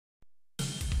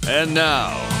And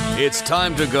now, it's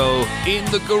time to go in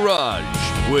the garage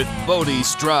with Bodie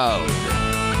Stroud.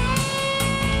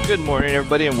 Good morning,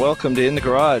 everybody, and welcome to In the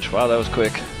Garage. Wow, that was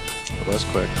quick. It was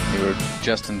quick. You were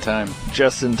just in time.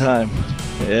 Just in time.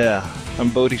 Yeah. I'm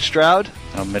Bodie Stroud.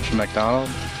 I'm Mitch McDonald.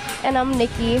 And I'm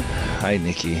Nikki. Hi,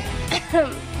 Nikki.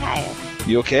 Hi.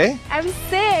 You okay? I'm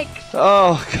sick.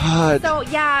 Oh, God. So,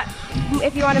 yeah,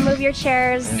 if you want to move your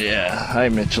chairs. Yeah. Hi,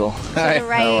 Mitchell. Hi. The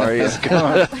right. How are you? How's it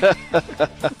going?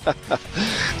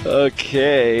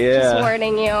 Okay, yeah. Just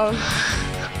warning you.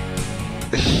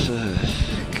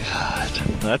 God.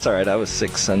 That's all right. I was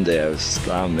sick Sunday.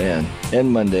 Oh, man.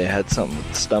 And Monday, I had something with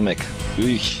the stomach.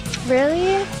 Eesh.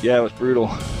 Really? Yeah, it was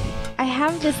brutal. I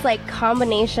have this,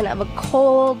 combination of a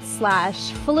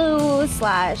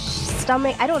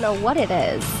cold/flu/stomach. I don't know what it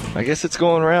is. I guess it's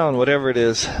going around, whatever it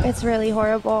is. It's really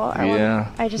horrible.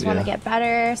 I just want to get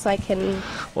better so I can...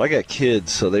 Well, I got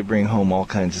kids, so they bring home all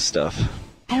kinds of stuff.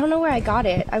 I don't know where I got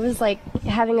it. I was,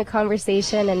 having a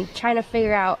conversation and trying to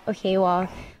figure out, okay, well,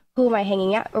 who am I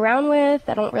hanging around with?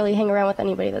 I don't really hang around with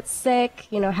anybody that's sick.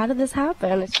 How did this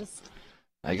happen? It's just...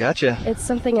 I gotcha. It's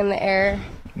something in the air.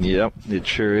 Yep, it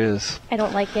sure is. I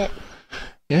don't like it.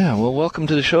 Yeah, well, welcome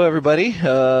to the show, everybody.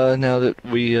 Now that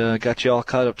we got you all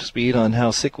caught up to speed on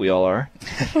how sick we all are.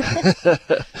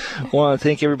 I want to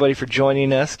thank everybody for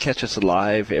joining us. Catch us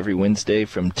live every Wednesday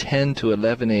from 10 to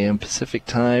 11 a.m. Pacific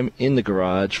Time in the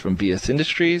garage from BS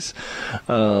Industries.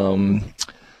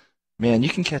 Man, you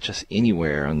can catch us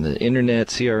anywhere on the internet,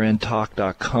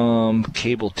 crntalk.com,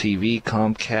 cable TV,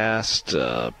 Comcast,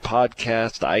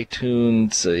 podcast,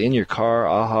 iTunes, in your car,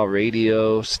 AHA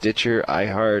Radio, Stitcher,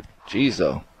 iHeart. Jeez,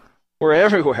 though. We're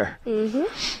everywhere. Mm-hmm.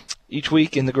 Each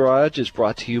week in the garage is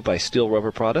brought to you by Steel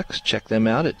Rubber Products. Check them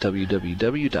out at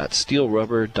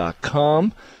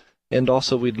www.steelrubber.com. And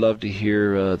also, we'd love to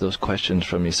hear those questions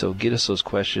from you. So get us those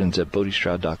questions at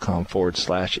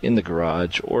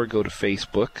bodiestroud.com/in-the-garage or go to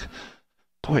Facebook.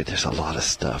 Boy, there's a lot of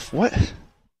stuff. What?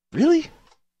 Really?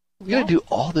 We gotta do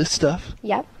all this stuff?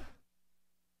 Yep.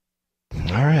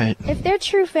 All right. If they're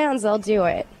true fans, they'll do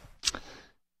it.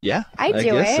 Yeah, I do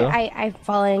guess it. so. I'm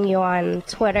following you on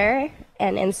Twitter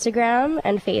and Instagram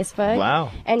and Facebook.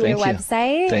 Wow. And Thank your you.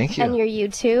 website. Thank you. And your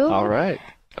YouTube. All right.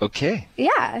 Okay.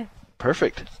 Yeah.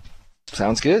 Perfect.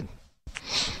 Sounds good.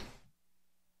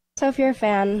 So if you're a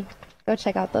fan, go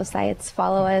check out those sites.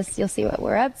 Follow us. You'll see what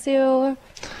we're up to.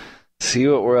 See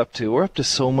what we're up to. We're up to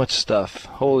so much stuff.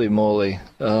 Holy moly.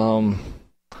 Look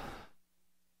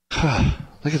at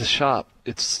the shop.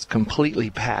 It's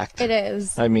completely packed. It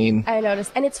is. I mean... I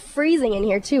noticed. And it's freezing in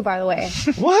here, too, by the way.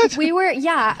 What? We were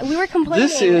complaining.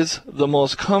 This is the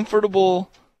most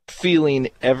comfortable feeling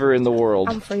ever in the world.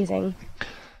 I'm freezing.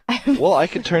 Well, I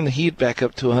could turn the heat back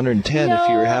up to 110 if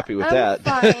you were happy with that.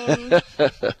 Fine.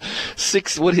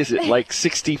 What is it, like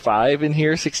 65 in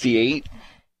here? 68?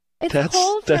 It's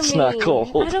cold for That's me. not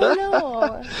cold. I don't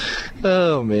know.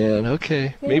 Oh, man.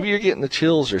 Okay. Yeah. Maybe you're getting the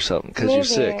chills or something because you're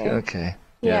sick. Okay.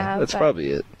 Yeah, that's probably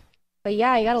it. But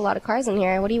yeah, you got a lot of cars in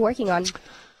here. What are you working on?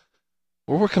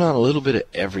 We're working on a little bit of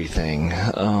everything.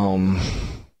 God,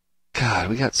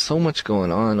 we got so much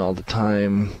going on all the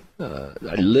time.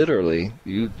 I literally,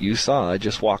 you saw, I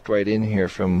just walked right in here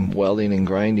from welding and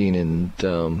grinding and...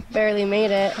 Barely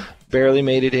made it. Barely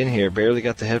made it in here. Barely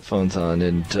got the headphones on.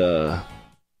 And, where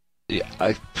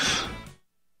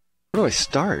do I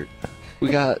start? We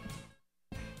got...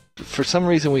 For some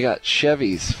reason, we got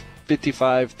Chevys.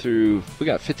 55 through, we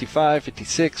got 55,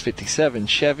 56, 57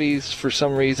 Chevys for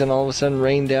some reason all of a sudden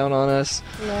rained down on us.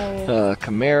 Nice.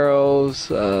 Camaros,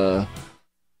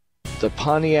 the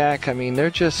Pontiac, I mean, we're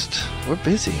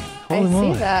busy. Holy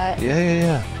moly. See that.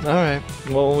 Yeah. All right.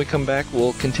 Well, when we come back,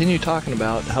 we'll continue talking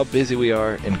about how busy we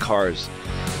are in cars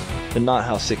and not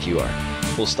how sick you are.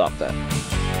 We'll stop that.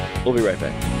 We'll be right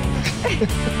back.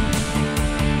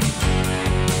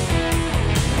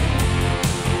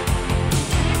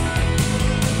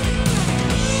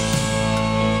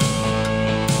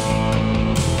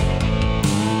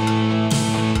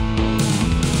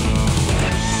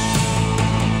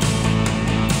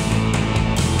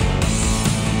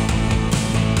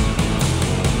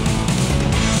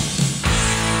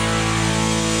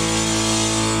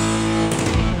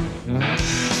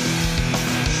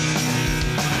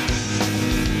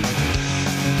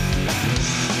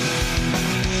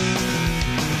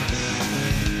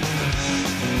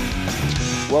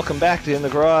 Welcome back to In the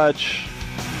Garage.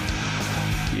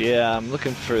 Yeah, I'm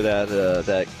looking for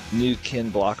that new Ken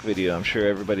Block video. I'm sure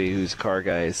everybody who's a car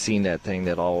guy has seen that thing,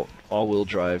 that all-wheel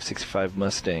drive 65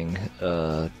 Mustang.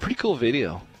 Pretty cool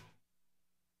video.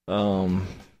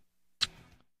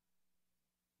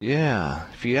 Yeah,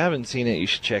 if you haven't seen it, you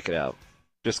should check it out.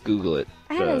 Just Google it.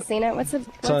 I haven't seen it. What's it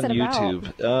on about?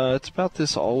 YouTube. It's about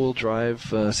this all-wheel drive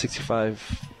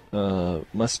 65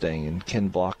 Mustang, and Ken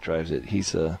Block drives it.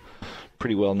 He's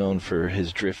pretty well known for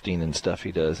his drifting and stuff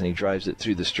he does, and he drives it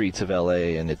through the streets of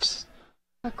LA, and it's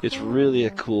really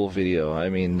a cool video. I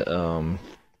mean,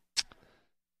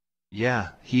 yeah,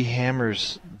 he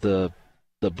hammers the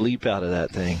bleep out of that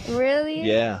thing. Really?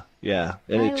 Yeah.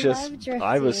 And I love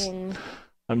drifting.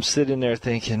 I'm sitting there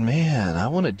thinking, man, I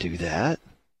want to do that.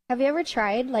 Have you ever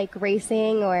tried like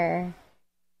racing or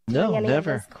no, any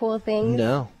never. of those cool things?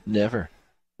 No, never.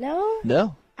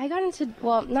 No? I got into,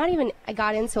 well, not even I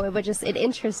got into it, but just it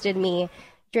interested me.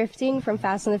 Drifting from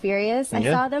Fast and the Furious. I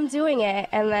saw them doing it,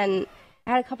 and then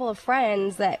I had a couple of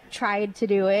friends that tried to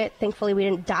do it. Thankfully, we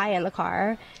didn't die in the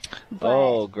car.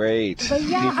 Oh, great. But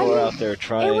yeah, people are out there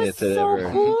trying it.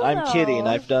 Cool, I'm kidding.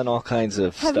 I've done all kinds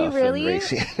of Have stuff you really? in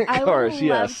racing cars. I would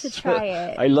yes. love to try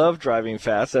it. I love driving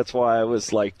fast. That's why I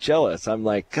was like jealous. I'm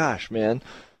like, gosh, man.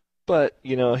 But,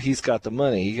 you know, he's got the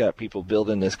money. He got people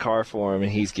building this car for him,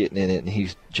 and he's getting in it, and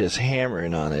he's just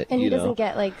hammering on it. And he doesn't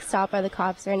get, like, stopped by the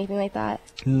cops or anything like that?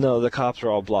 No, the cops are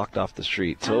all blocked off the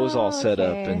street. So it was all set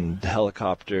up, and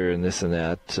helicopter and this and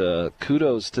that.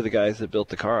 Kudos to the guys that built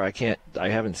the car. I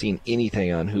haven't seen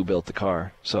anything on who built the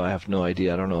car, so I have no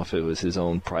idea. I don't know if it was his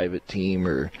own private team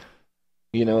or,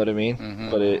 you know what I mean?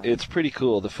 Mm-hmm. But it's pretty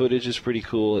cool. The footage is pretty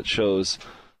cool. It shows,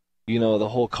 you know, the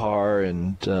whole car,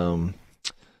 and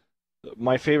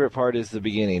my favorite part is the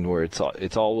beginning where it's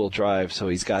all-wheel drive, so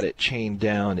he's got it chained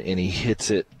down and he hits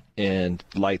it and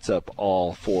lights up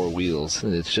all four wheels,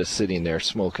 and it's just sitting there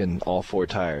smoking all four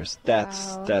tires.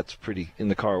 That's pretty, in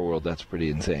the car world, that's pretty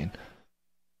insane.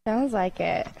 Sounds like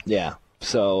it. Yeah.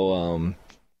 So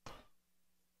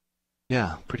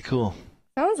yeah, pretty cool.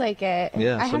 Sounds like it.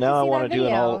 Yeah. So now I want to do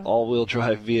an all-wheel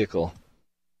drive vehicle.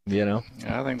 You know?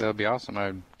 Yeah, I think that would be awesome.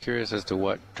 I'm curious as to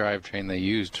what drivetrain they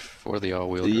used for the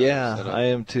all-wheel drive. Yeah, I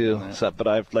am too. So,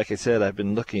 but like I said, I've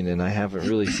been looking, and I haven't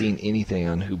really seen anything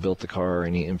on who built the car or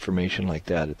any information like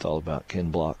that. It's all about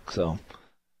Ken Block. So,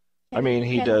 I mean,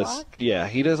 he does. Yeah,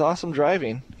 he does awesome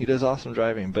driving.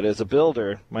 But as a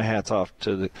builder, my hat's off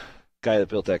to the guy that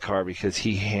built that car, because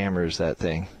he hammers that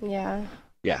thing. Yeah.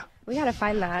 Yeah. We gotta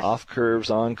find that. Off curbs,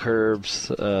 on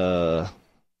curbs.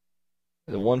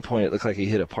 At one point, it looked like he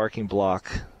hit a parking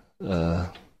block.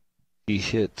 He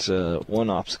hit one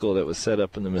obstacle that was set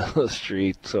up in the middle of the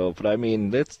street. So, but I mean,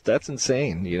 that's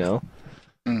insane, you know?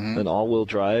 Mm-hmm. An all-wheel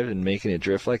drive and making it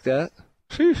drift like that.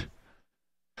 Whew.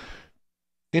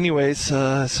 Anyways,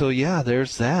 so yeah,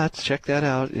 there's that. Check that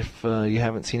out if you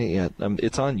haven't seen it yet.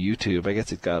 It's on YouTube. I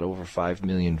guess it got over 5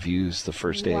 million views the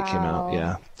first day it came out.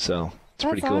 Yeah, so it's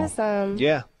pretty cool. That's awesome.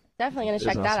 Yeah. Definitely going to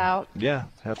check that out. Yeah.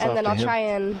 And then I'll try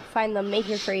and find the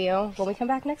maker for you when we come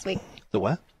back next week. The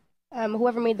what?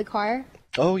 Whoever made the car.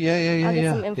 Oh, yeah. I'll get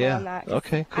some info on that.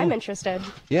 Okay, cool. I'm interested.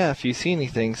 Yeah, if you see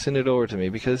anything, send it over to me,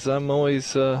 because I'm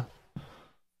always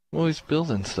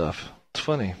building stuff. It's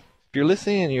funny. If you're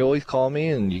listening and you always call me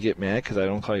and you get mad because I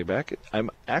don't call you back, I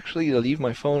leave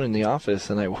my phone in the office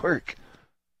and I work.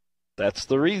 That's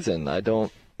the reason. I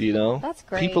don't, you know. That's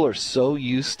great. People are so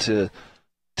used to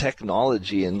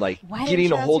technology and like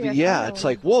getting a hold of it's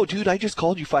like, whoa, dude, I just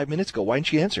called you 5 minutes ago, why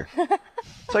didn't you answer?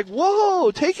 It's like,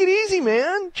 whoa, take it easy,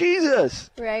 man.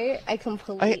 Jesus. Right?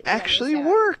 I actually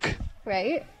work.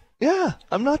 Right? Yeah,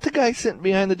 I'm not the guy sitting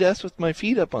behind the desk with my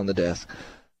feet up on the desk.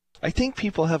 I think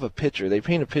people have a picture. They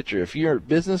paint a picture. If you're a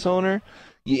business owner,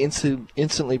 you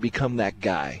instantly become that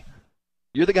guy.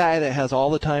 You're the guy that has all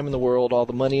the time in the world, all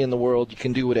the money in the world. You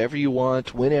can do whatever you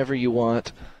want, whenever you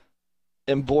want.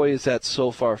 And boy, is that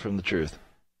so far from the truth.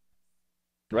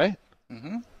 Right?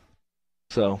 Mm-hmm.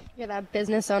 So. You're that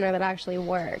business owner that actually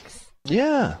works.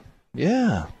 Yeah.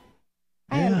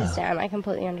 I understand. I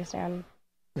completely understand.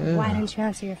 Yeah. Why didn't you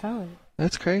answer your phone?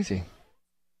 That's crazy.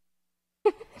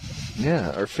 Yeah,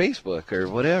 or Facebook or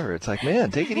whatever. It's like,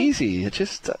 man, take it easy.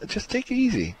 Just take it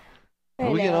easy.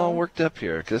 We get all worked up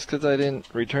here just because I didn't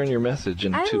return your message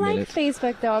in 2 minutes. I like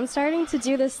Facebook, though. I'm starting to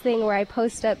do this thing where I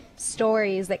post up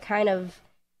stories that kind of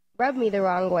rub me the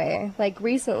wrong way. Like,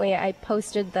 recently, I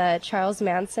posted the Charles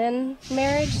Manson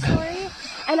marriage story,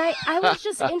 and I was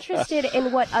just interested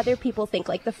in what other people think.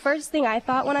 Like, the first thing I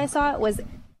thought when I saw it was,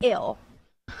 ill.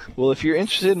 Well, if you're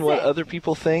interested in what other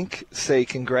people think, say,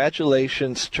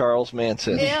 congratulations, Charles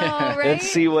Manson. Yeah, right? And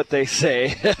see what they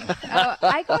say.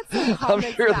 I got some comments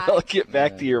I'm sure back. They'll get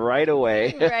back to you right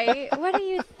away. Right? What are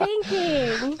you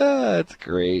thinking? That's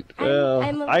great.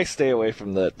 Well, I stay away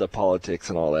from the politics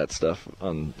and all that stuff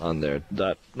on there.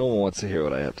 No one wants to hear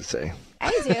what I have to say.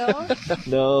 I do.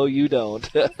 No, you don't.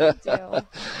 Yes, I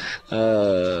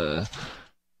do.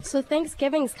 So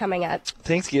Thanksgiving's coming up.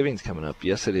 Thanksgiving's coming up.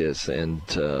 Yes, it is. And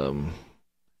And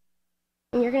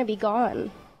you're going to be gone.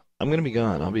 I'm going to be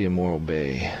gone. I'll be in Morro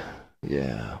Bay.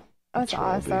 Yeah. That's where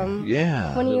I'll awesome. be.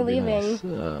 Yeah. When are you it'll be leaving?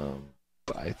 Nice.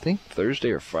 I think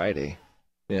Thursday or Friday.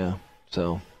 Yeah.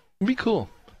 So it'll be cool.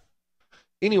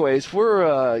 Anyways,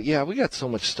 we're we got so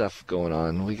much stuff going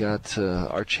on. We got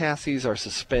our chassis, our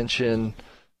suspension.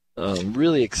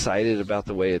 Really excited about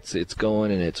the way it's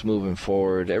going and it's moving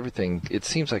forward. Everything. It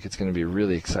seems like it's going to be a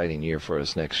really exciting year for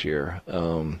us next year.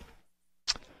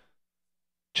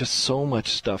 Just so much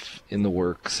stuff in the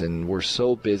works, and we're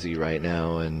so busy right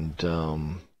now. And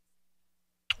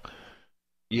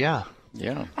yeah.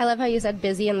 I love how you said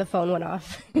busy and the phone went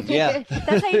off. Yeah.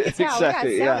 That's how you can tell.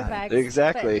 Exactly. We got sound effects,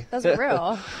 Exactly. but those are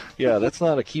real. Yeah, that's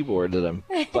not a keyboard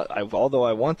that although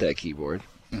I want that keyboard.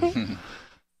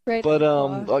 Right. But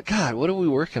God, what are we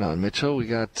working on, Mitchell? We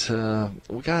got a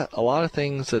lot of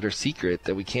things that are secret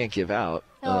that we can't give out.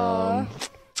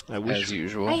 I wish, As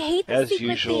usual. I hate the as secret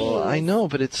usual. things. I know,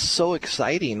 but it's so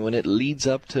exciting when it leads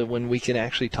up to when we can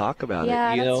actually talk about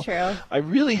Yeah, it. You that's know, true. I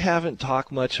really haven't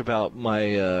talked much about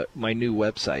my my new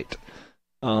website.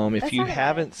 If That's you all right.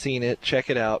 haven't seen it, check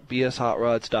it out.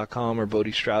 bshotrods.com or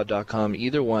bodystroud.com.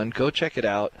 Either one, go check it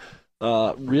out.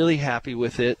 Really happy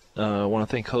with it. I want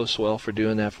to thank Hostwell for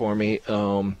doing that for me.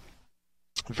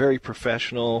 Very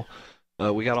professional.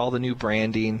 We got all the new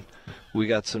branding. We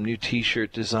got some new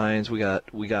T-shirt designs. We got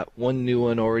one new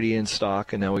one already in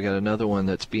stock, and now we got another one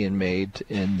that's being made.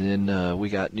 And then we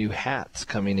got new hats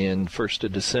coming in 1st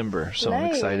of December. So I'm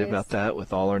excited Nice. about that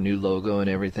with all our new logo and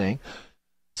everything.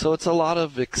 So it's a lot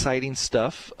of exciting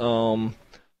stuff. What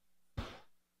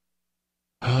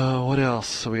else?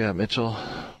 So we got Mitchell.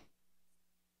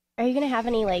 Are you going to have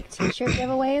any T-shirt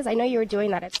giveaways? I know you were doing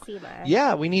that at SEMA.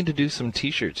 Yeah, we need to do some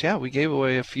T-shirts. Yeah, we gave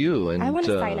away a few. And I want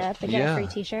to sign up and get a free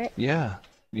T-shirt. Yeah.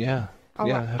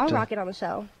 I'll rock it on the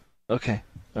show. Okay,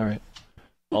 all right.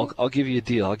 I'll give you a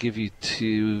deal. I'll give you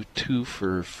two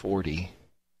for $40.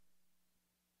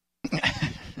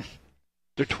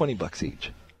 They're $20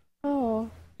 each. Oh.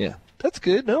 Yeah, that's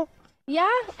good. No, Yeah,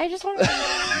 I just want to.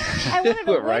 I wanted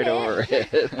to went win right it. over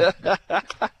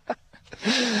it.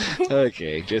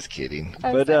 Okay, just kidding.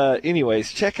 I'm But sorry.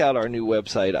 anyways, check out our new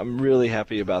website. I'm really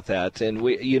happy about that. And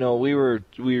we were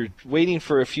waiting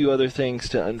for a few other things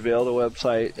to unveil the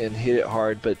website and hit it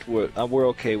hard, but we're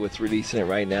okay with releasing it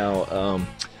right now.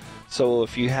 So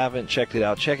if you haven't checked it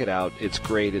out, check it out. It's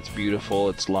great. It's beautiful.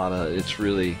 It's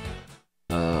really.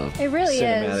 It really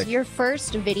cinematic. is. Your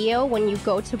first video, when you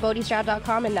go to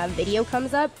bodystroud.com and that video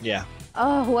comes up, Yeah.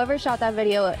 oh, whoever shot that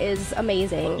video is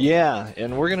amazing. Yeah,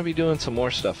 and we're going to be doing some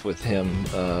more stuff with him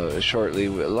shortly.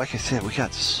 Like I said, we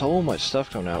got so much stuff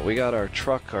coming out. We got our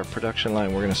truck, our production line.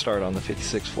 We're going to start on the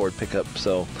 56 Ford pickup.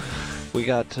 So we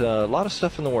got a lot of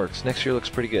stuff in the works. Next year looks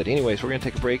pretty good. Anyways, we're going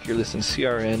to take a break. You're listening to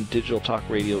CRN Digital Talk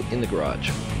Radio in the Garage.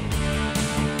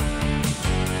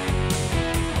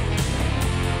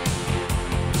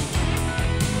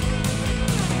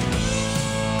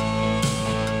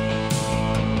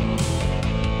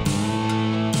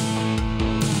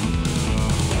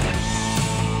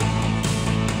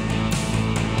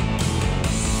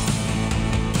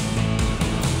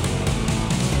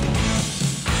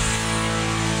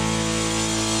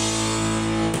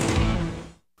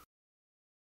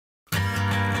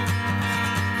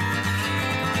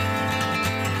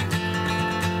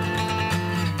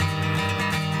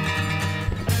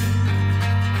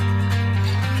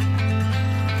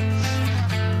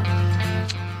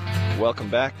 Welcome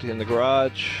back to In the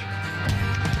Garage.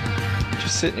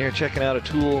 Just sitting here checking out a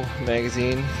tool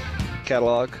magazine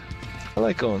catalog. I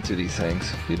like going through these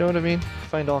things. You know what I mean?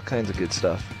 Find all kinds of good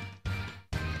stuff.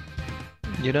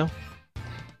 You know?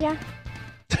 Yeah.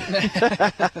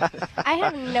 I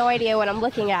have no idea what I'm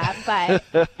looking at,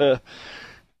 but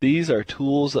These are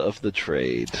tools of the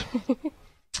trade.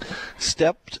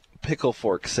 Stepped pickle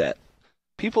fork set.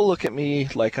 People look at me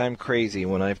like I'm crazy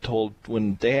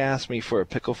when they ask me for a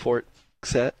pickle fork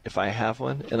set, if I have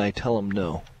one, and I tell them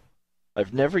no.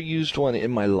 I've never used one in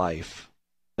my life.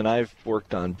 And I've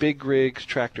worked on big rigs,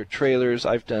 tractor trailers.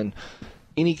 I've done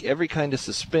every kind of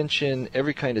suspension,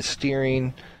 every kind of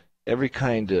steering, every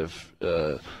kind of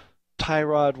tie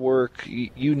rod work,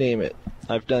 you name it.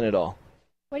 I've done it all.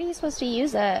 what are you supposed to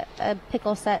use a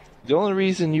pickle set? The only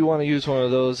reason you want to use one of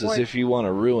those is if you want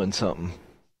to ruin something.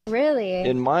 Really?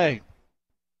 In my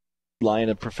line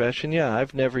of profession, yeah,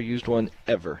 I've never used one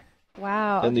ever.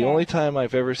 Wow. And the okay. only time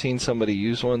I've ever seen somebody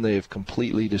use one, they've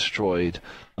completely destroyed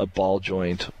a ball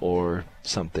joint or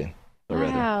something or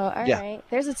other. Wow. All right. Yeah.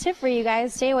 There's a tip for you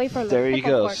guys. Stay away from the There you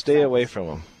pickle go. fork Stay sets. away from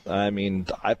them. I mean,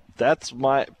 that's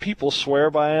my people swear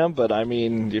by them, but I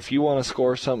mean, if you want to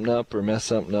score something up or mess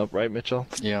something up, right, Mitchell?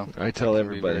 Yeah. I tell It can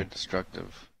be everybody. very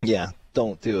destructive. Yeah,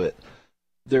 don't do it.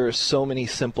 There are so many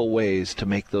simple ways to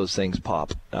make those things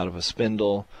pop out of a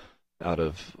spindle, out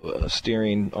of a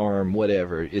steering arm,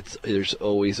 whatever. There's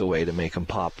always a way to make them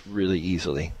pop really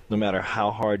easily. No matter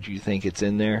how hard you think it's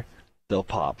in there, they'll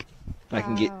pop. I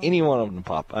can get any one of them to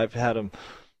pop. I've had them,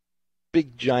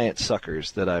 big giant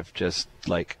suckers that I've just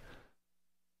like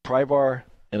pry bar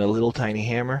and a little tiny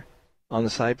hammer on the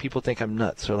side. People think I'm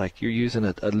nuts. They're like, you're using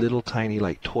a little tiny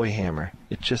like toy hammer.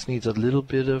 It just needs a little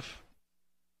bit of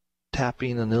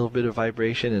tapping, a little bit of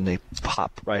vibration, and they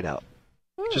pop right out.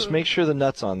 Just make sure the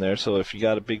nut's on there. So if you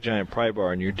got a big giant pry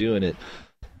bar and you're doing it,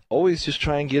 always just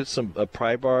try and get a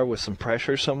pry bar with some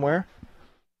pressure somewhere,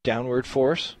 downward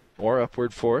force or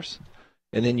upward force,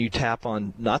 and then you tap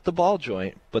on not the ball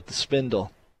joint but the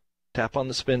spindle. Tap on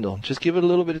the spindle. Just give it a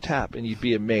little bit of tap, and you'd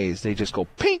be amazed. They just go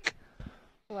pink.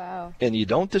 Wow. And you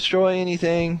don't destroy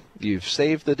anything. You've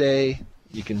saved the day.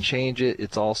 You can change it.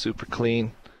 It's all super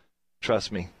clean.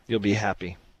 Trust me, you'll be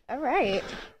happy. All right.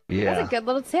 Yeah. That's a good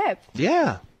little tip.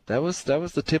 Yeah, that was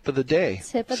the tip of the day.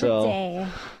 Tip of the day.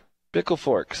 Pickle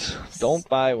forks. Don't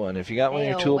buy one. If you got one in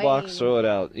your Stay toolbox, away. throw it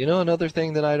out. You know another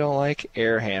thing that I don't like?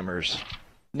 Air hammers.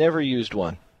 Never used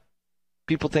one.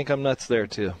 People think I'm nuts there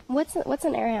too. What's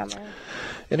an air hammer?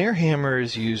 An air hammer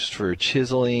is used for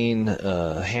chiseling,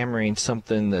 hammering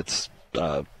something that's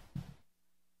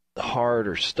hard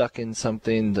or stuck in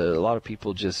something. A lot of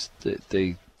people just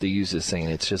they use this thing,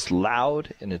 and it's just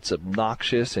loud and it's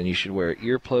obnoxious, and you should wear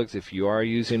earplugs if you are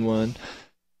using one.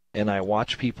 And I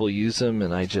watch people use them,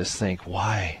 and I just think,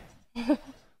 why?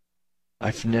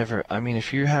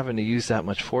 If you're having to use that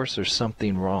much force, there's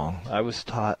something wrong. I was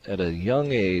taught at a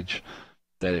young age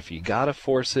that if you gotta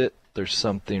force it, there's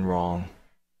something wrong.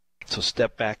 So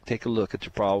step back, take a look at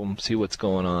your problem, see what's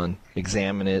going on,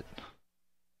 examine it,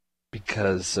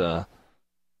 because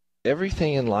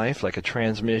everything in life, like a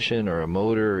transmission or a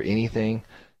motor or anything,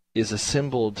 is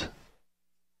assembled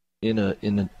in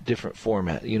a different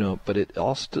format, but it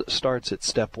all starts at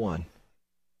step one.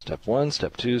 Step 1,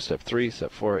 step 2, step 3,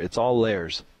 step 4. It's all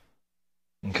layers.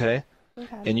 Okay?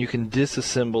 And you can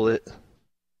disassemble it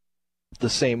the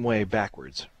same way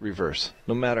backwards, reverse.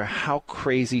 No matter how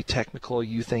crazy technical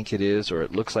you think it is, or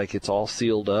it looks like it's all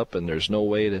sealed up and there's no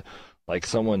way to, like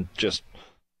someone just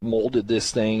molded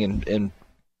this thing and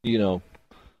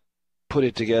put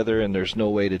it together and there's no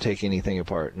way to take anything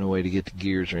apart, no way to get the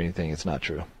gears or anything. It's not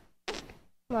true.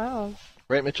 Wow.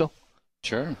 Right, Mitchell?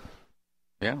 Sure.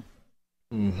 Yeah.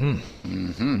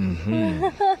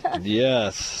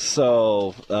 Yes.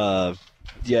 So,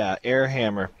 air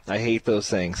hammer. I hate those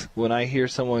things. When I hear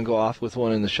someone go off with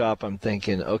one in the shop, I'm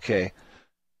thinking, okay,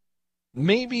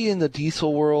 maybe in the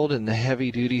diesel world and the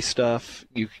heavy duty stuff,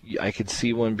 I could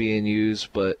see one being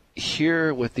used, but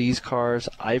here with these cars,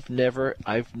 I've never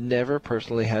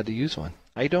personally had to use one.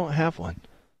 I don't have one.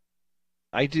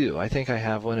 I do. I think I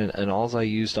have one, and all I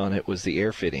used on it was the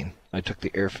air fitting. I took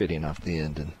the air fitting off the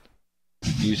end and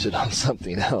used it on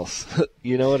something else.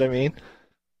 You know what I mean?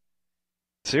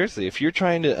 Seriously, if you're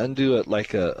trying to undo it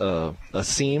like a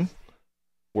seam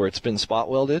where it's been spot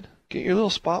welded, get your little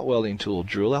spot welding tool,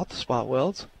 drill out the spot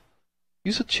welds,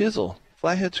 use a chisel,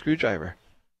 flathead screwdriver.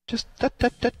 Just tap,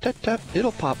 tap, tap, tap, tap.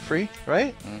 It'll pop free,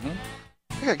 right?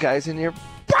 I got guys in here,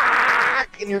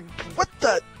 and you're, what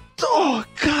the? Oh,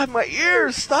 God, my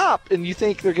ears, stop! And you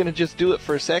think they're going to just do it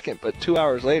for a second, but 2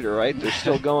 hours later, right, they're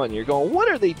still going. You're going, what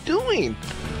are they doing?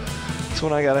 That's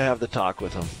when I got to have the talk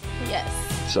with them. Yes.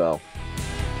 So,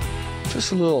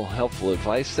 just a little helpful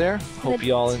advice there. Hope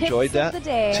you all enjoyed that. Tips of the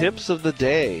day. Tips of the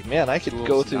day. Man, I could Tools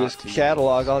go through this not to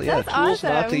catalog. That's Tools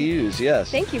not to awesome. use, yes.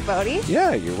 Thank you, Bodie.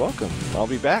 Yeah, you're welcome. I'll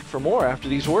be back for more after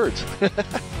these words.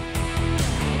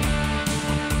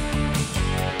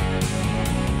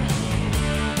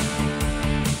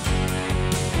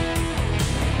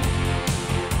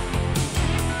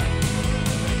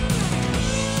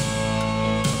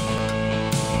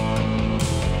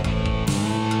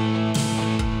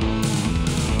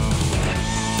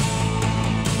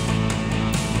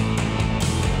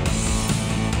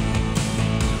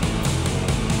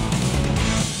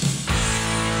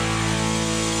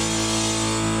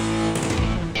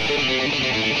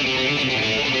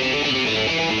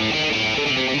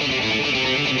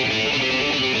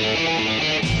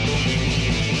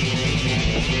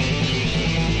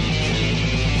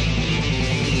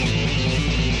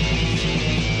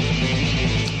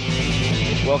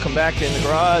 Welcome back to In the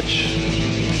Garage.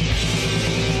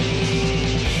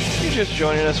 If you're just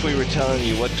joining us, we were telling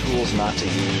you what tools not to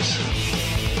use.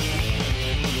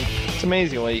 It's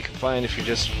amazing what you can find if you're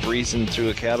just breezing through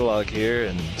a catalog here,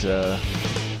 and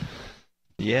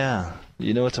yeah,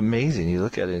 you know, it's amazing. You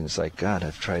look at it and it's like, God,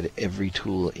 I've tried every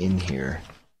tool in here,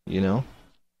 you know?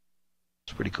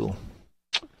 It's pretty cool.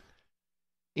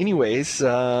 Anyways,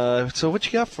 so what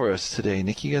you got for us today,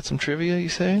 Nick? You got some trivia, you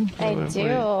saying? I do.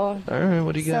 All right,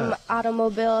 what do you got? Some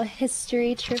automobile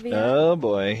history trivia. Oh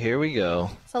boy, here we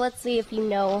go. So let's see if you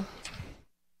know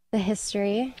the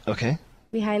history Okay.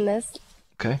 behind this.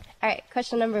 Okay. All right,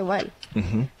 question number 1.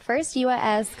 Mm-hmm. First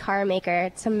U.S. car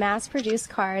maker to mass-produce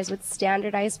cars with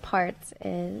standardized parts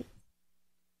is...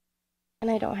 And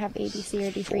I don't have A, B, C,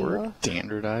 or D for you.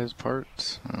 Standardized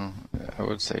parts? Oh, I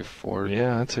would say Ford.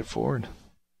 Yeah, I'd say Ford.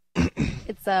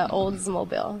 It's a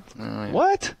Oldsmobile. Oh, yeah.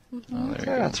 What? Oh, there you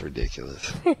go. That's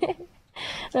ridiculous.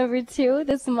 Number 2,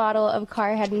 this model of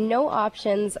car had no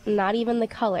options, not even the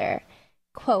color.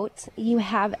 Quote, "You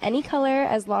have any color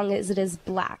as long as it is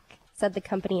black," said the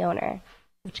company owner.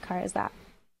 Which car is that?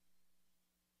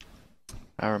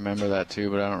 I remember that too,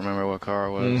 but I don't remember what car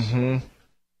it was.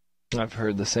 Mm-hmm. I've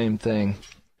heard the same thing.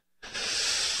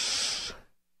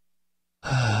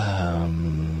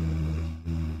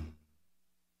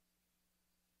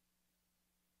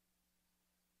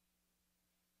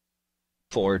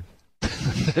 Ford.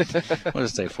 I'll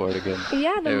just say Ford again.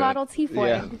 Yeah, the Yeah, Model T Ford.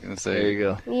 Yeah. I was gonna say, There you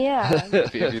go. Yeah.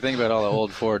 if you think about all the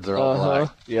old Fords, they're all black.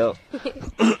 Yep.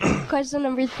 Question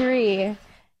number 3.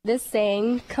 This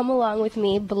saying, "Come along with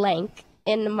me, blank,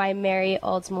 in my merry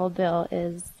Oldsmobile"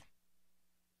 is...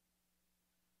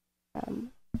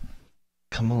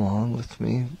 Come along with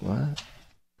me. What?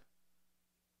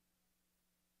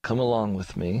 Come along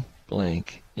with me,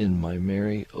 blank, in my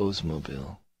merry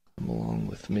Oldsmobile. Come along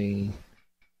with me.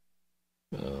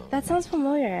 That sounds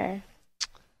familiar.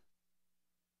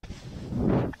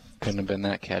 Couldn't have been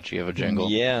that catchy of a jingle.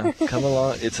 Yeah, come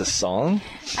along. It's a song?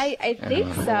 I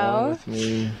think Come along so. with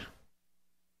me.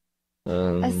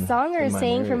 A song or a in my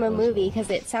saying merry from a movie, Oldsmobile. because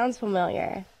it sounds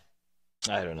familiar.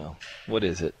 I don't know. What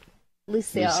is it?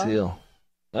 Lucille. Lucille.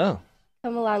 Oh.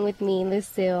 Come along with me,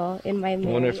 Lucille, in my I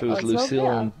merry wonder if it was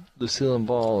Oldsmobile. Lucille and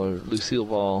Ball or Lucille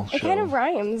Ball show. It kind of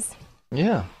rhymes.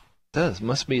 Yeah, it does.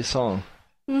 Must be a song.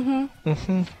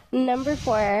 Number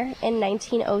 4, in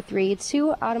 1903,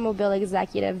 2 automobile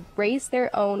executives raced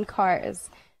their own cars.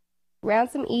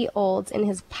 Ransom E. Olds in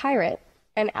his Pirate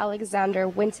and Alexander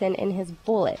Winton in his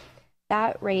Bullet.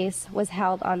 That race was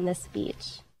held on this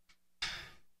beach.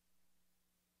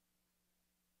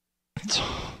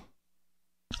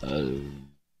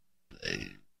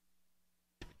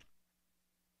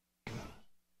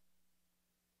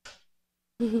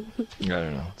 I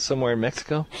don't know. Somewhere in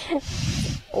Mexico?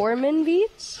 Ormond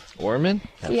Beach? Ormond?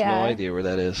 I have Yeah. no idea where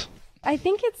that is. I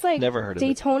think it's like Never heard of it.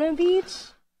 Daytona Beach.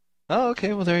 Oh,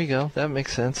 okay. Well, there you go. That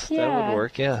makes sense. That Yeah. would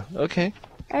work. Yeah. Okay.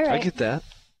 All right. I get that.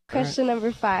 Question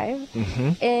number 5.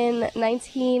 Mm-hmm. In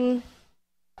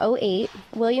 1908,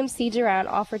 William C. Durant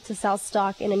offered to sell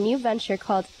stock in a new venture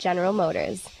called General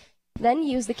Motors, then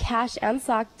used the cash and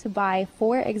stock to buy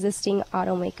 4 existing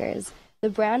automakers. The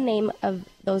brand name of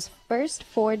those first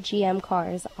 4 GM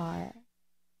cars are...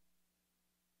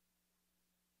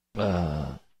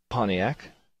 Pontiac.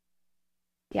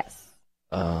 Yes.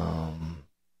 But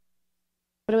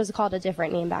it was called a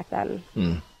different name back then.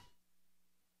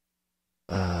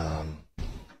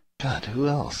 God, who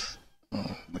else?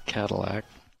 The Cadillac.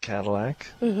 Cadillac.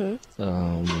 Mm-hmm.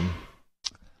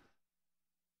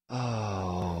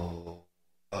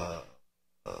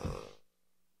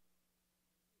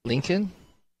 Lincoln?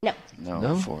 No.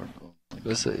 No? Ford.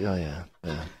 Was it? Oh, yeah.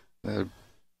 Yeah. Uh,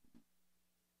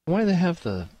 Why do they have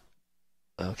the...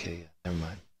 Okay, yeah, never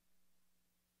mind.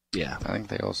 Yeah. I think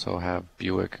they also have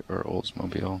Buick or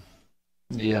Oldsmobile.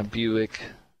 Yeah, Buick.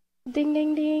 Ding,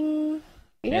 ding, ding.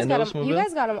 You guys And got 'em- you Oldsmobile?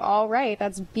 guys got them all right.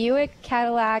 That's Buick,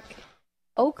 Cadillac,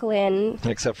 Oakland,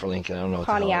 Except for Lincoln. I don't know what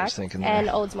the hell I Pontiac, was thinking there. and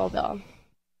Oldsmobile.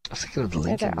 I was thinking of the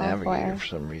Lincoln all Navigator 4. for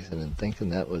some reason and thinking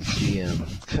that was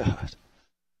GM. God.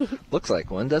 Looks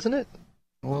like one, doesn't it?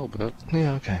 A little bit.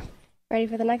 Yeah, okay. Ready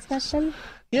for the next question?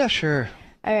 Yeah, sure.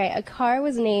 All right. A car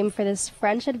was named for this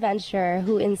French adventurer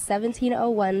who in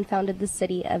 1701 founded the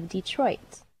city of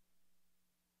Detroit.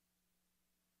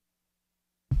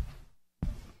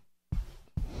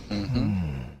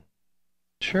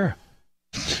 Sure.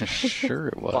 Sure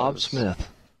it was. Bob Smith.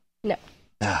 No.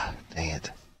 Ah, dang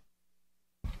it.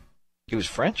 He was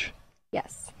French?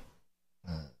 Yes.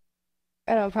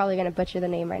 I know I'm probably going to butcher the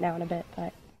name right now in a bit,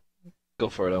 but Go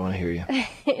for it. I want to hear you.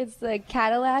 it's the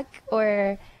Cadillac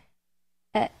or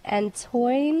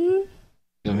Antoine.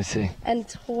 Let me see.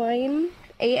 Antoine.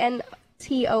 Antoine.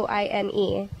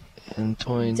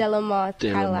 Antoine Delamont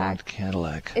Delamont Cadillac.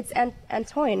 Cadillac. It's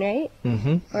Antoine, right?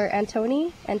 Mm-hmm. Or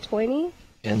Antony? Antoine?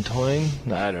 Antoine?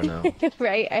 I don't know.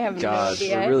 Right? I have no God,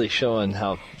 idea. we're really showing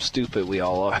how stupid we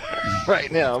all are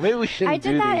right now. Maybe we shouldn't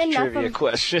do these trivia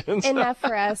questions. Enough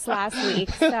for us last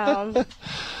week. So.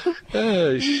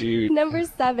 Oh, shoot. Number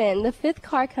 7. The 5th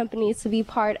car company to be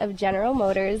part of General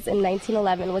Motors in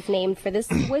 1911 was named for this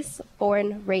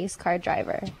Swiss-born race car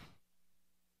driver.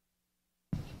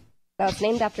 Now, it's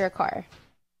named after a car.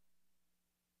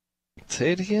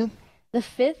 Say it again? The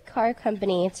 5th car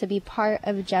company to be part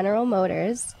of General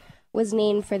Motors was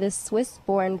named for this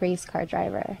Swiss-born race car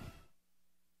driver.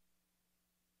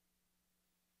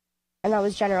 And that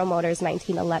was General Motors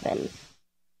 1911.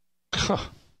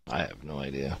 I have no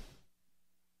idea.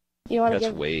 You want That's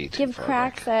to way too give far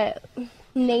cracks back. at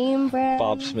name brand?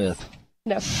 Bob Smith.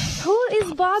 No. Who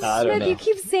is Bob I don't Smith? know. You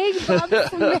keep saying Bob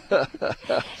Smith.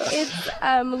 It's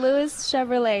Louis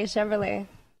Chevrolet.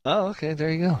 Oh, okay. There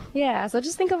you go. Yeah, so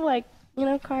just think of, like,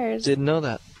 cars. Didn't know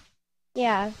that.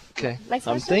 Yeah. Okay. Next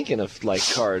I'm question? thinking of, like,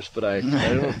 cars, but I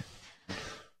don't.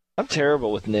 I'm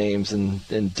terrible with names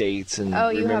and dates and Oh,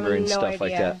 you have remembering no stuff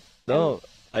like idea. that. No,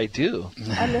 I do.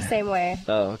 I'm the same way.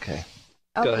 Oh, okay.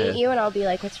 I'll Go meet ahead. you and I'll be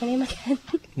like, what's your name again?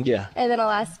 Yeah. And then I'll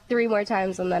ask 3 more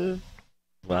times and then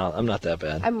Well, I'm not that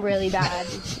bad. I'm really bad.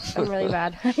 I'm really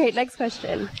bad. All right, next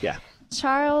question. Yeah.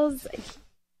 Charles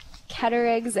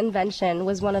Ketterig's invention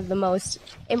was one of the most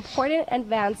important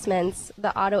advancements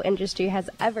the auto industry has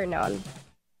ever known.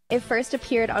 It first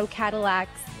appeared on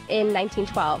Cadillacs in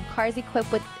 1912. Cars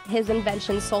equipped with his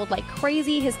invention sold like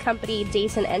crazy. His company,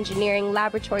 Dayton Engineering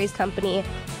Laboratories Company.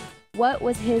 What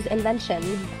was his invention?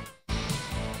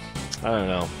 I don't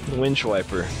know. Winch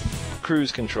wiper.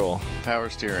 Cruise control. Power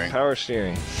steering. Power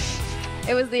steering.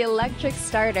 It was the electric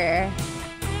starter.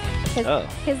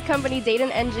 His company,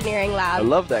 Dayton Engineering I Lab,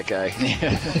 love that guy.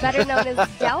 better known as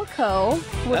Delco,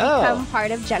 would become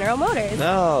part of General Motors.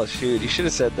 Oh, shoot. You should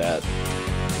have said that.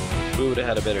 We would have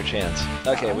had a better chance.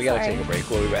 Okay, Oh, we got to sorry. take a break.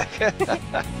 We'll be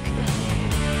back.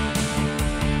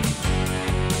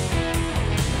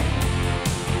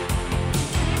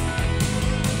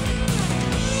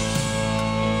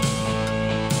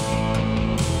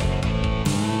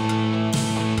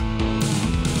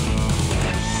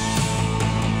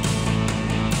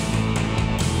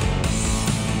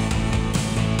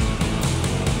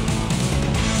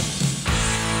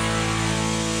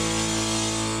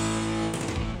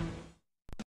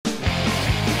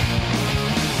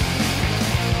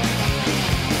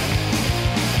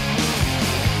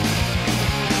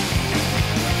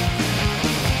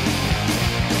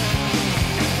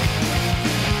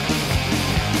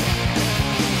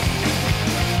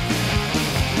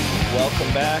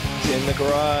 Welcome back to In the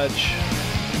Garage.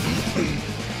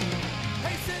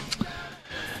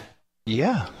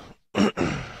 Yeah.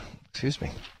 Excuse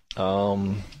me.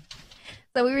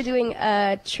 So we were doing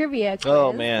a trivia quiz.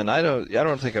 Oh man, I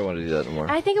don't think I want to do that anymore.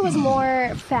 I think it was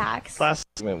more facts. Last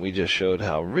segment we just showed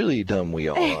how really dumb we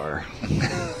all are.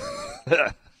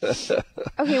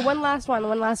 Okay, one last one.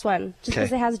 Just because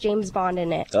Okay. it has James Bond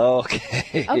in it.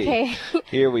 Okay. Okay.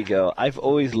 Here we go. I've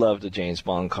always loved a James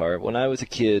Bond car. When I was a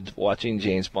kid watching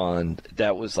James Bond,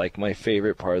 that was like my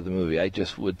favorite part of the movie. I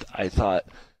thought,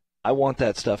 I want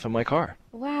that stuff in my car.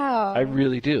 Wow. I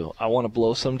really do. I want to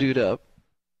blow some dude up,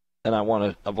 and I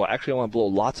want to blow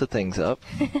lots of things up,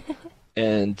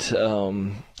 and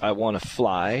I want to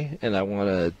fly, and I want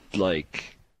to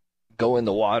like go in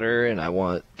the water, and I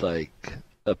want like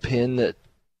a pin that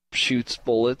shoots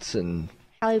bullets, and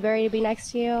Halle Berry to be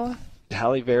next to you.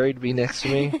 Halle Berry to be next to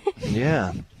me.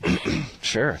 Yeah,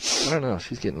 sure. I don't know.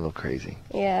 She's getting a little crazy.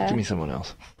 Yeah. Give me someone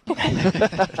else.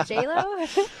 J-Lo?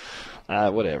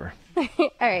 Whatever. All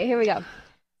right, here we go.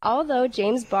 Although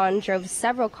James Bond drove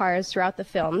several cars throughout the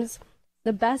films,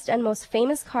 the best and most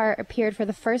famous car appeared for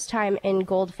the first time in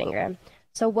Goldfinger.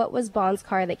 So what was Bond's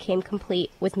car that came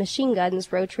complete with machine guns,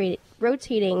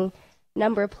 rotating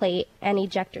number plate, and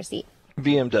ejector seat?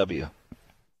 BMW.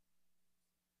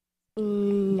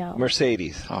 No.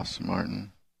 Mercedes. Aston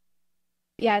Martin.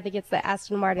 Yeah, I think it's the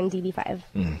Aston Martin DB5.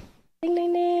 Mm. Ding,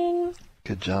 ding, ding.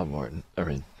 Good job, Martin.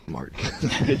 Martin.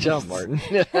 Good job, Martin.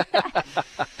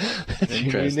 That's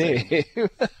your new Interesting. name.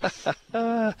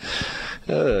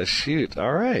 Oh, shoot.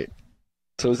 All right.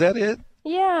 So is that it?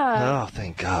 Yeah. Oh,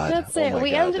 thank God. That's Oh it. my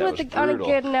We God, ended that with was on a brutal.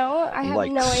 good note. I I'm have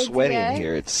like no sweating idea.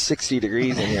 here. It's 60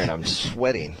 degrees in here, and I'm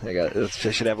sweating. I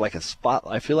should have like a spot.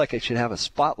 I feel like I should have a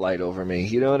spotlight over me.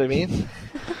 You know what I mean?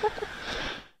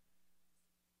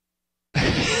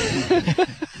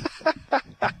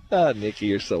 Oh, Nikki,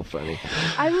 you're so funny.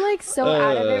 I'm like so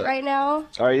out of it right now.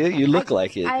 Are you? You look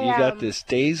like it. I You got this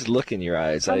dazed look in your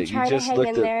eyes. I'm You trying to just hang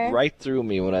looked in there. right through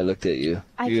me when I looked at you.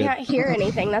 I can't hear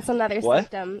anything. That's another What?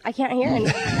 symptom. I can't hear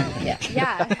anything.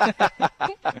 Yeah.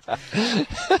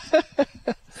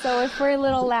 So if we're a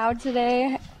little loud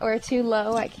today or too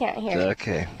low, I can't hear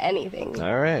anything.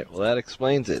 All right. Well, that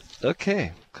explains it.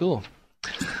 Okay. Cool.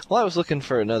 Well, I was looking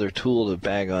for another tool to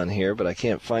bag on here, but I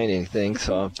can't find anything,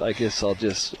 so I guess I'll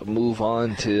just move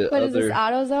on to What is this,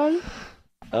 AutoZone?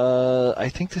 I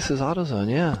think this is AutoZone,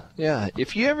 yeah.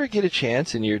 If you ever get a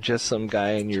chance and you're just some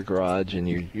guy in your garage and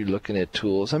you're looking at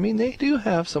tools, I mean, they do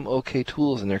have some okay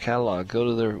tools in their catalog. Go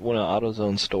to one of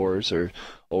AutoZone stores or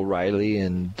O'Reilly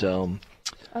and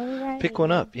pick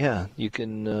one up. Yeah, you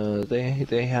can.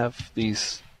 They have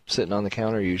these sitting on the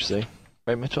counter usually,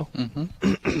 right, Mitchell?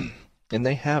 Mm-hmm. And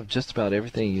they have just about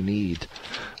everything you need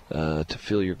to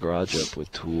fill your garage up with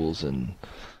tools and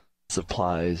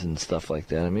supplies and stuff like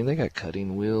that. I mean, they got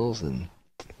cutting wheels and...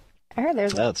 I heard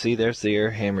there's... Oh, see, there's the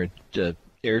air hammer,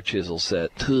 air chisel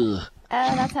set. Oh,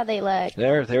 that's how they look.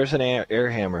 There's an air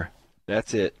hammer.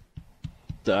 That's it.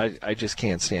 I just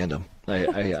can't stand them.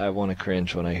 I want to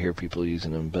cringe when I hear people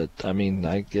using them. But, I mean,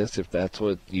 I guess if that's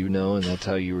what you know and that's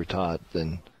how you were taught,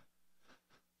 then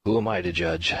who am I to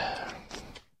judge?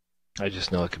 I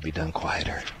just know it could be done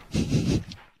quieter.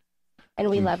 And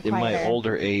we love quieter. In my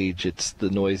older age, the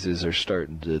noises are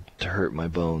starting to hurt my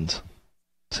bones.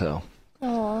 So.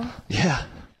 Aww. Yeah.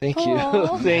 Thank you.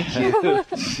 Thank you.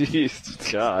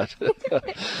 Jeez,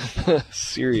 God.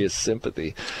 Serious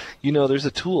sympathy. You know, there's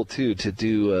a tool too to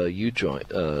do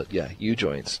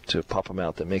U-joints to pop them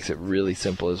out that makes it really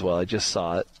simple as well. I just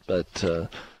saw it, but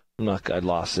I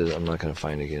lost it. I'm not going to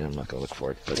find it again. I'm not going to look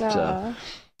for it. But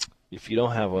if you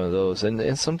don't have one of those,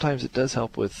 and sometimes it does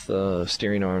help with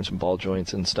steering arms and ball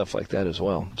joints and stuff like that as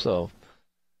well. So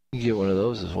you get one of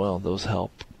those as well. Those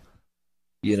help.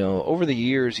 You know, over the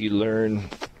years you learn.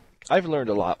 I've learned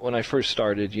a lot. When I first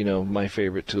started, you know, my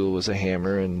favorite tool was a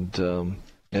hammer and an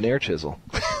air chisel.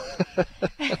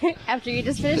 After you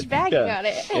just finished bagging on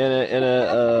it. and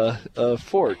a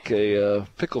fork, a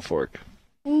pickle fork.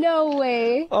 No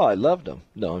way. Oh, I loved them.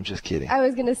 No, I'm just kidding. I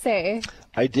was going to say.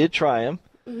 I did try them.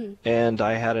 Mm-hmm. And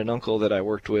I had an uncle that I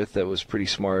worked with that was pretty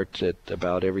smart at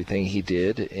about everything he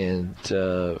did. And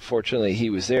fortunately, he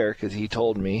was there because he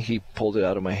told me. He pulled it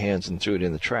out of my hands and threw it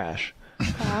in the trash.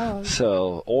 Wow.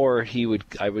 So,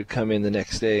 I would come in the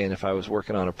next day, and if I was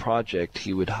working on a project,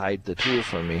 he would hide the tool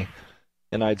from me.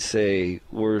 And I'd say,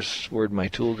 where'd my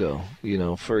tool go? You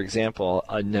know, for example,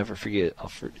 I'd never forget.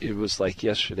 It was like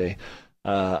yesterday.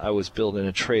 I was building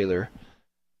a trailer,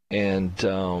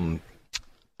 and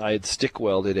I had stick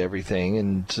welded everything,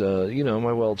 and you know,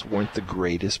 my welds weren't the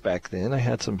greatest back then. I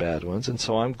had some bad ones, and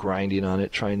so I'm grinding on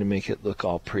it, trying to make it look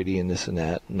all pretty and this and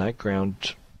that. And I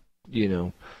ground, you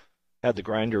know, had the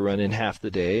grinder running half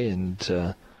the day,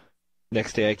 and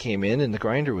next day I came in and the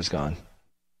grinder was gone.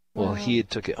 Well, he had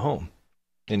took it home,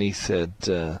 and he said,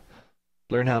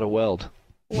 "Learn how to weld."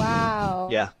 Wow.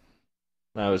 Yeah.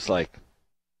 And I was like,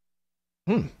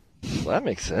 well, that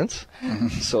makes sense.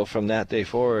 So from that day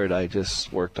forward, I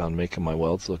just worked on making my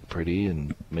welds look pretty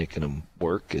and making them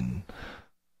work and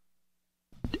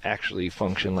actually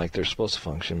function like they're supposed to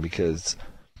function. Because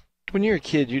when you're a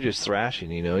kid, you're just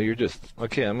thrashing, you know. You're just,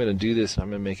 okay, I'm going to do this. I'm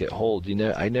going to make it hold. You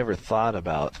know, I never thought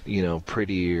about, you know,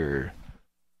 pretty or,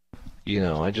 you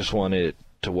know, I just wanted it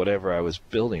to whatever I was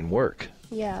building work.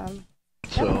 Yeah.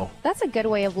 So that's a good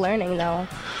way of learning, though.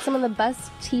 Some of the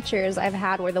best teachers I've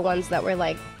had were the ones that were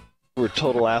like, we're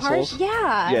total assholes.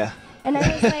 Yeah. Yeah. And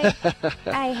I was like,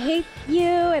 I hate you,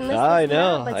 and this. I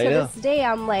know. But to this day,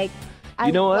 I'm like, I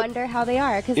you know what? wonder how they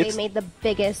are, because they made the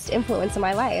biggest influence in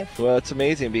my life. Well, it's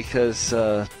amazing because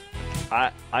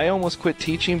I almost quit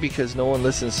teaching because no one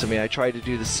listens to me. I try to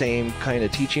do the same kind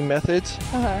of teaching methods,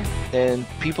 and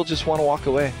people just want to walk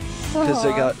away because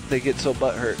they get so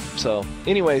butthurt. So,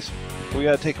 anyways, we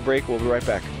got to take a break. We'll be right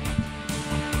back.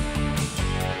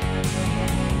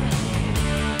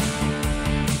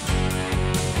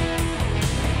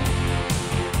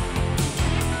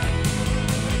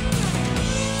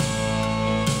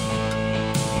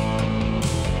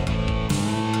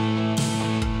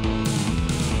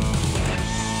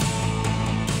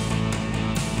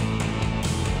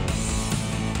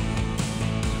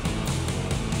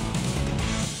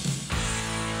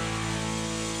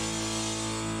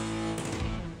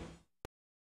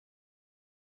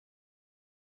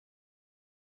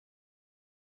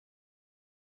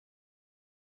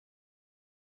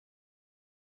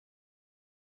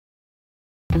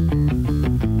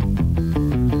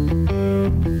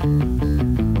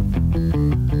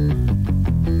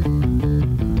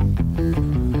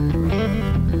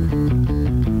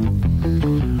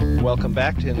 welcome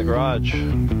back to In the Garage.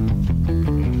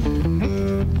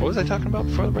 What was I talking about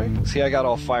before the break? See, I got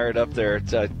all fired up there.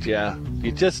 Yeah,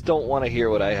 you just don't want to hear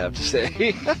what I have to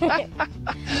say. I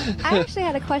actually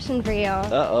had a question for you.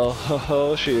 Uh-oh.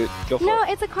 Oh, shoot. Go for it. No,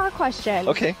 it's a car question.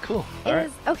 Okay, cool. All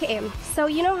right. Okay, so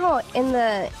you know how in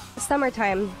the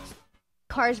summertime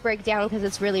cars break down because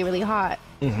it's really, really hot?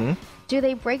 Mm-hmm. Do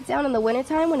they break down in the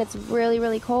wintertime when it's really,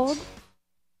 really cold?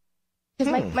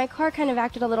 Because my car kind of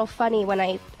acted a little funny when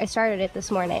I started it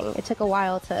this morning. It took a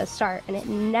while to start, and it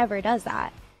never does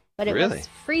that. But it was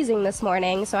freezing this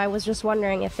morning, so I was just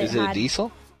wondering if Is it a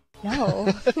diesel?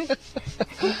 No.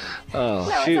 Oh,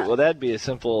 no, shoot. Well, that'd be a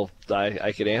simple...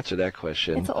 I could answer that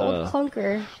question. It's an old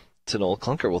clunker. It's an old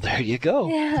clunker. Well, there you go.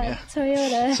 Yeah,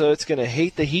 Toyota. So it's going to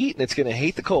hate the heat, and it's going to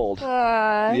hate the cold.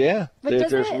 Yeah.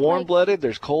 There's warm-blooded,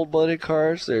 there's cold-blooded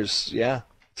cars.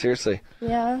 Seriously.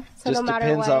 Yeah. So just no matter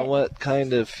depends on what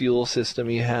kind of fuel system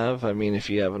you have. I mean, if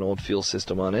you have an old fuel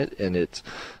system on it, and it's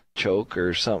choke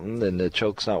or something, then the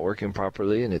choke's not working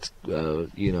properly, and it's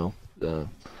it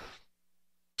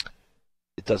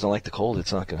doesn't like the cold,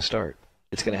 it's not going to start.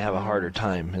 It's going to have a harder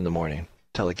time in the morning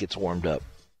till it gets warmed up.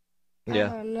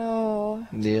 Yeah. Oh no.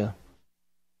 Yeah.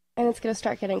 And it's going to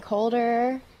start getting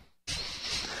colder.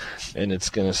 And it's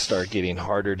going to start getting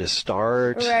harder to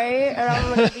start. Right? And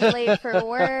I'm going to be late for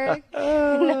work.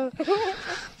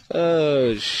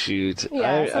 Oh, shoot.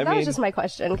 Yeah, so that was just my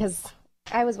question, because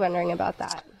I was wondering about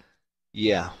that.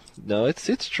 Yeah. No,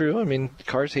 it's true. I mean,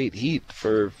 cars hate heat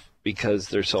because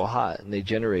they're so hot and they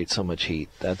generate so much heat.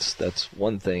 That's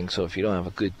one thing. So if you don't have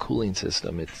a good cooling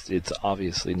system, it's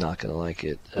obviously not going to like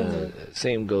it.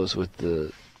 Same goes with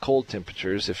the cold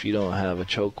temperatures. If you don't have a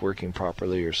choke working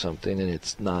properly or something, and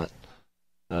it's not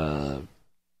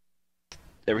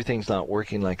everything's not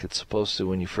working like it's supposed to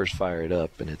when you first fire it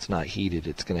up, and it's not heated,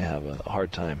 it's going to have a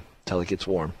hard time till it gets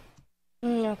warm.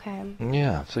 Okay.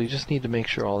 Yeah, so you just need to make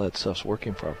sure all that stuff's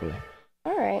working properly.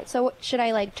 All right. So should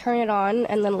I turn it on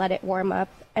and then let it warm up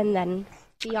and then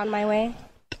be on my way?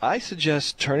 I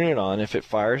suggest turning it on if it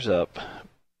fires up,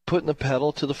 putting the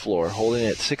pedal to the floor, holding it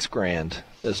at 6 grand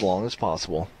as long as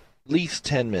possible, at least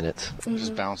 10 minutes. Mm-hmm.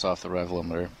 Just bounce off the rev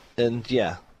limiter. And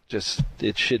yeah,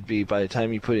 it should be, by the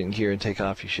time you put it in gear and take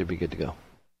off, you should be good to go.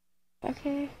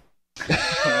 Okay.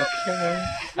 Okay.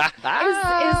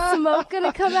 Is smoke going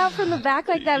to come out from the back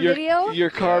like that video? Your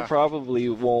car probably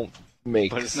won't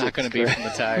make. But it's not going to be from the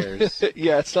tires.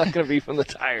 Yeah, it's not going to be from the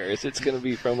tires. It's going to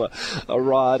be from a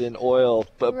rod and oil.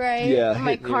 Right. Yeah,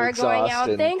 my car going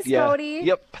out. Thanks, Bodie.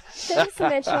 Yep. Thanks,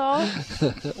 Mitchell.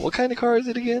 What kind of car is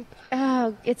it again?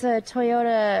 Oh, it's a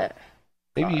Toyota.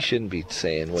 Maybe you shouldn't be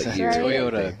saying what year.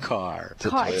 Toyota car.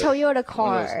 Toyota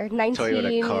car.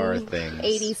 Toyota car things.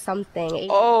 80-something.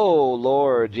 Oh,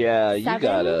 Lord, yeah. 7? You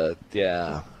gotta,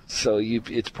 yeah. So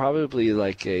it's probably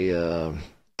like a,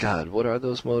 God, what are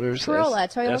those motors? Toyota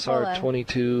Corolla.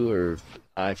 SR22, or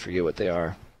I forget what they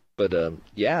are. But,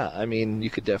 yeah, I mean, you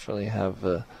could definitely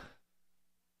have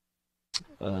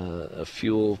a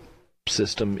fuel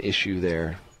system issue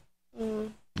there.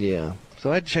 Yeah.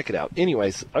 So I'd check it out.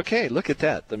 Anyways, okay, look at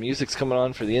that. The music's coming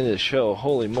on for the end of the show.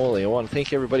 Holy moly. I want to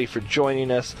thank everybody for joining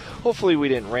us. Hopefully we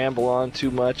didn't ramble on too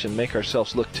much and make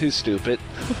ourselves look too stupid.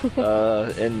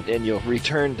 And you'll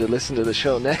return to listen to the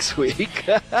show next week.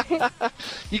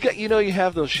 You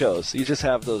have those shows. You just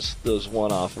have those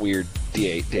one-off weird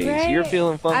days. Right? You're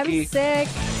feeling funky. I'm sick.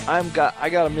 I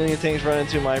got a million things running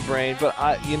through my brain, but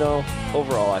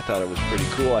overall I thought it was pretty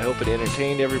cool. I hope it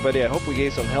entertained everybody. I hope we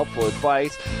gave some helpful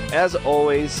advice. As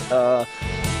always,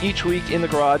 each week in the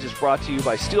garage is brought to you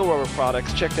by Steel Rubber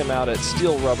Products. Check them out at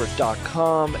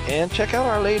steelrubber.com, and check out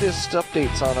our latest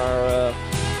updates on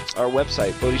our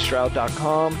website,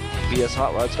 bodystroud.com,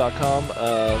 bshotrods.com.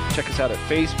 Check us out at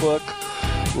Facebook.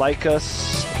 Like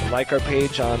our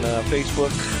page on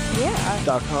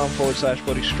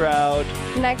facebook.com/Bodie Stroud.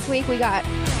 Next week we got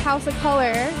House of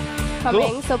Color coming,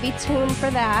 Cool. So be tuned for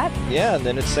that. Yeah, and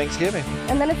then it's Thanksgiving.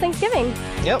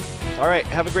 Yep. All right,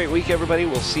 have a great week, everybody.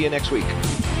 We'll see you next week.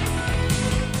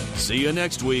 See you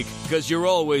next week, because you're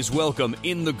always welcome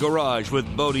in the garage with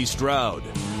Bodie Stroud.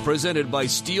 Presented by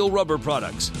Steel Rubber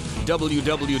Products.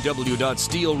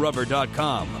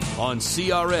 www.steelrubber.com on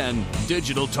CRN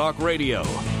Digital Talk Radio.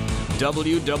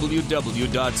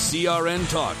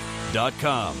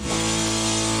 www.crntalk.com.